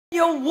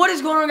Yo, what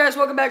is going on, guys?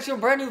 Welcome back to a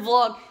brand new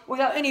vlog.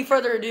 Without any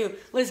further ado,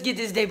 let's get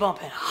this day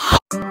bumping.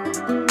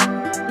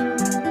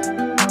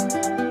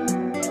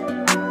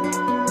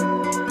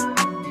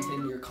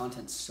 Ethan, your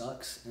content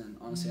sucks, and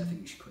honestly, I think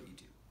you should quit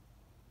YouTube.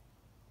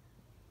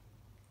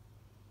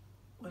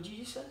 What'd you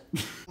just say?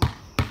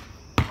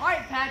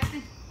 Alright,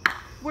 Paxton.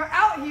 We're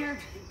out here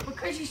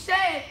because you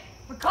said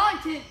the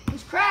content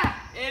was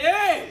crap. It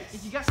is!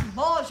 If you got some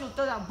balls, you'll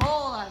throw that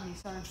ball at me,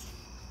 son.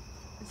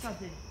 What's up,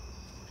 dude?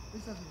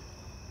 What's up, dude?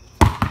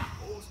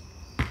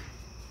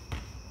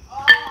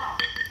 Oh,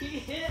 he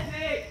hit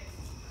me!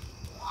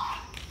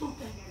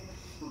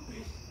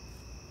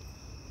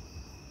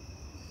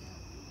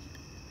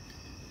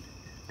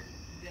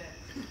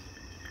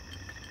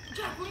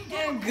 Jack, what are you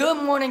doing? And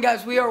good morning,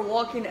 guys. We are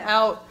walking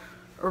out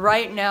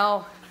right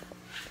now.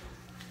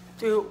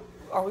 Dude,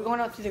 are we going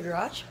out through the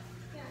garage?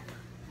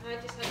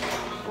 Yeah.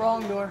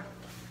 Wrong door.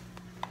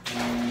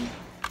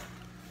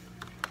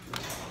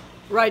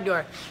 Right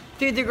door.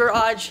 Through the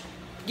garage.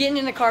 Getting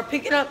in the car,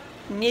 picking up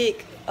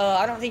Nick.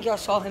 I don't think y'all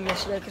saw him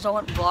yesterday because I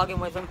went vlogging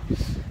with him.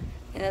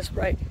 And that's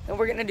right. And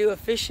we're gonna do a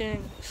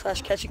fishing /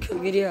 catch and cook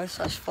video /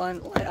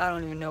 fun. I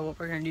don't even know what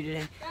we're gonna do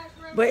today.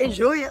 But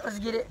enjoy it. Let's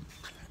get it.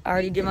 I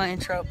already did my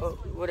intro,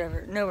 but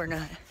whatever. No, we're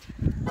not.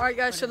 All right,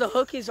 guys. So the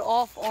hook is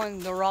off on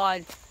the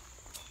rod,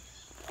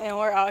 and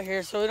we're out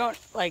here. So we don't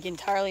like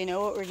entirely know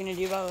what we're gonna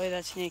do. By the way,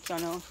 that's Nick. Y'all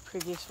know from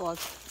previous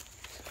vlogs.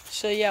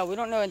 So yeah, we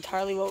don't know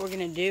entirely what we're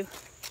gonna do.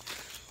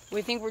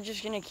 We think we're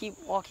just gonna keep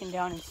walking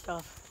down and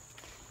stuff,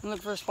 and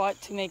look for a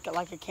spot to make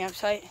like a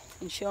campsite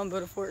and chill and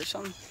build a fort or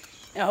something,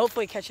 and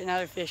hopefully catch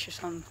another fish or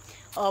something.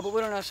 But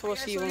we don't know, so we'll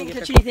see when we get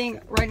there. Catch anything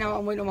right now.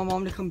 I'm waiting on my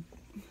mom to come.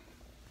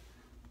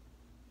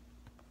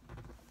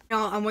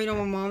 Now I'm waiting on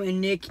my mom and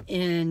Nick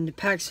and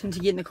Paxton to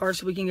get in the car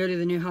so we can go to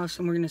the new house,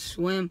 and we're gonna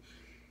swim,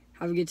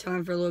 have a good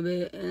time for a little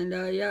bit, and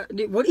yeah.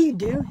 Dude, what are you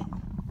doing?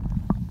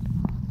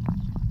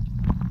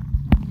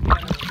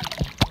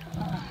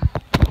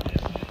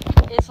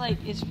 It's like,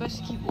 it's supposed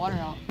to keep water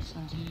out. So.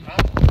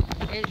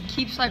 It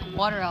keeps like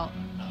water out.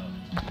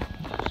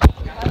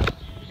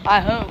 I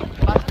hope. I'm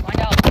about to find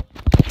out.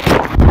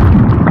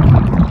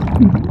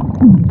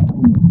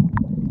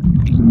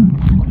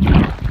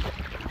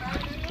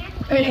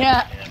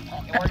 Yeah.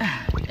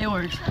 It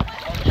works.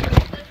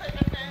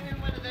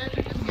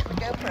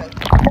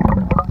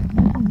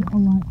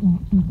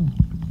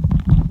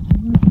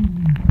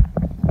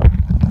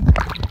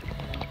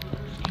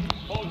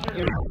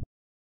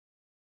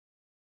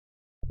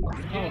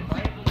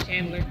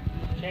 Chandler.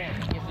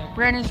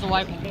 Brandon's the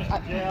white one.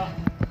 Yeah,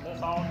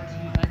 that's all.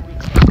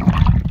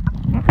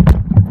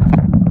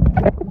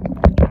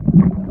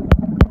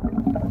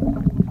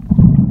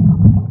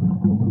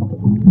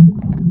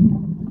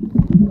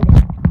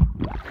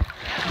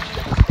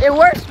 It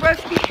works,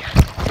 broski.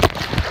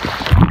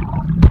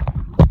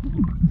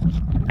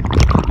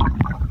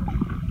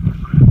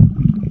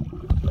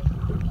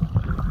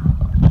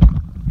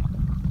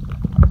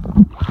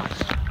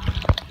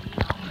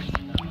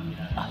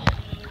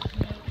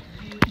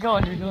 Go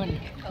under, go under.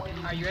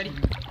 Are you ready?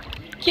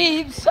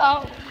 Keeps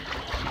out.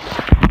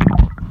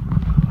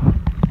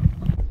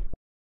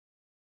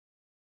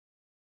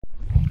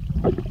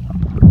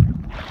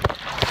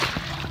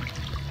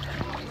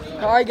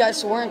 Alright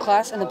guys, so we're in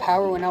class and the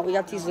power went out. We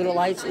got these little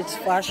lights. It's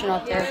flashing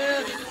out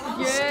there.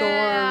 The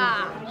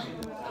storm.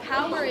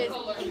 Power is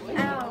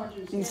out.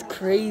 It's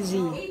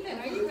crazy.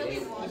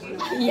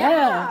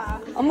 Yeah.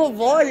 I'm a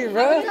vlogger,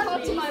 bro.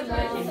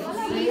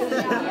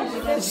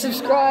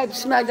 Subscribe,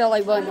 smack that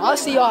like button. I'll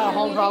see y'all at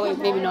home probably,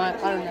 maybe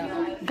not. I don't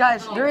know.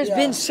 Guys, there has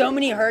been so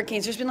many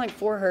hurricanes. There's been like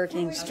 4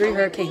 hurricanes, 3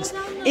 hurricanes.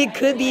 It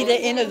could be the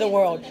end of the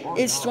world.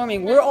 It's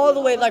storming. We're all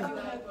the way, like,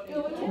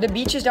 the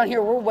beaches down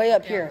here, we're way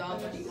up here.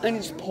 And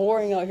it's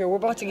pouring out here. We're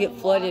about to get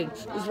flooded.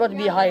 It's about to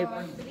be hype.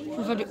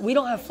 We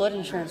don't have flood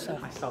insurance though.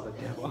 I saw the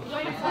devil.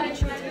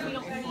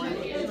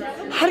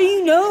 How do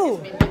you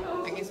know?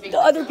 The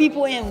other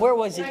people in, where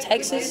was it?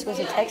 Texas? Was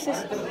it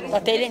Texas?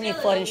 Like they didn't need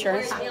flood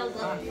insurance.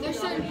 There's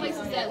certain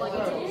places that like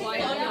it's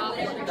required not.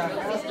 It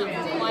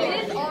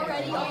is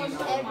already on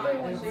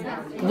everyone's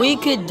house. We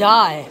could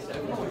die.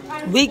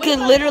 We could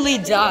literally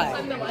die.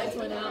 The lights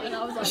went out and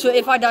I was like, So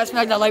if I die,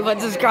 smack that like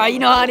button, subscribe. You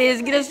know how it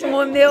is. Get us some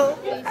 1 mil.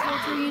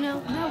 filter, you know?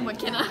 No,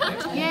 McKenna.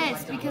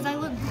 Yes, because I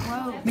look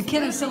broke.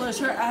 McKenna Sellers,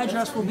 her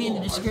address will be in the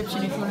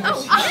description if you want to.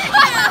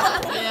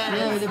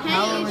 Yeah, the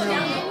power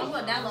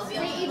went out.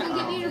 They even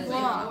give you your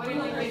vlog.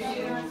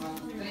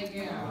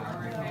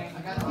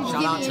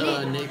 Shout out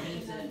to Nick.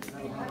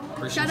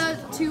 Shout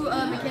out to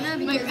McKenna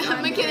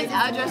because McKenna's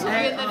address will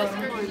be in the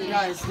description.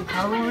 Guys, the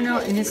power went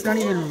out and it's not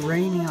even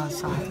raining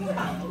outside.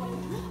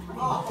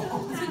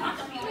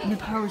 And the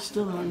power's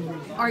still on here.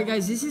 Alright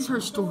guys, this is her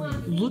story.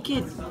 Look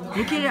at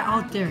it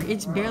out there.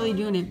 It's barely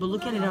doing it, but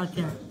look at it out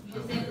there.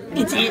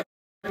 It's it.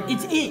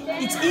 It's it.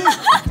 It's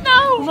it.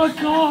 No! Oh my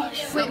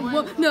gosh. Wait,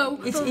 what? No.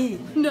 It's it.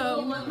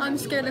 No, I'm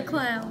scared of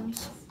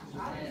clowns.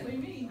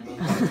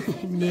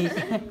 Nick.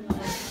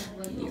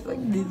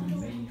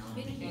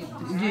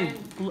 Dude,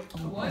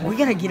 we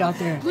gotta get out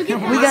there. We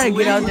gotta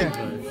get out there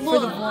for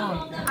the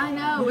vlog. I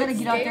know. We gotta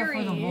get out there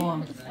for the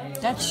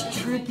vlog. That's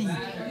trippy.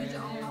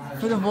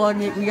 For the vlog,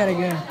 Nick, we gotta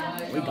go.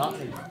 We got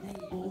it.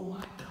 Oh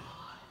my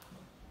god.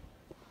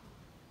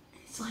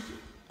 It's like,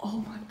 oh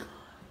my god.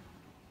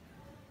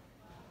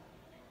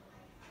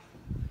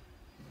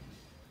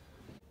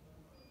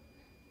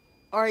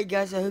 Alright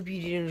guys, I hope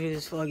you did enjoy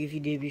this vlog. If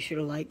you did, be sure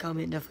to like,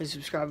 comment, definitely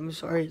subscribe. I'm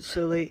sorry it's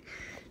so late,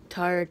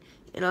 tired,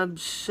 and I'm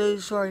so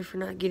sorry for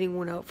not getting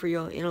one out for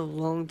y'all in a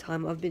long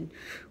time. I've been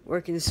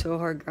working so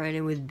hard,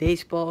 grinding with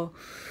baseball,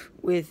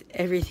 with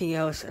everything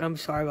else, and I'm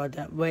sorry about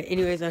that. But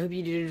anyways, I hope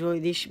you did enjoy.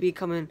 These should be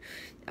coming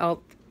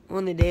out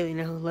on the daily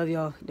now. Love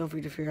y'all. Don't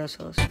forget to fear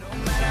ourselves. No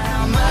matter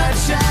how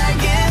much I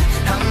get,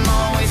 I'm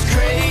always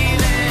craving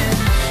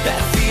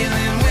that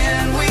feeling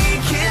when we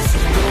kiss. The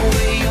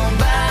way your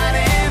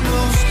body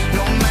moves.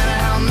 No matter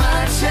how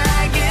much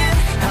I get,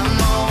 I'm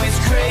always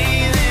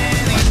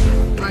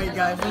craving. Alright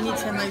guys, we need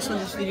 10 likes on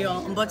this video.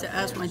 I'm about to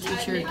ask my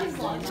teacher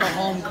to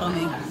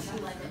homecoming.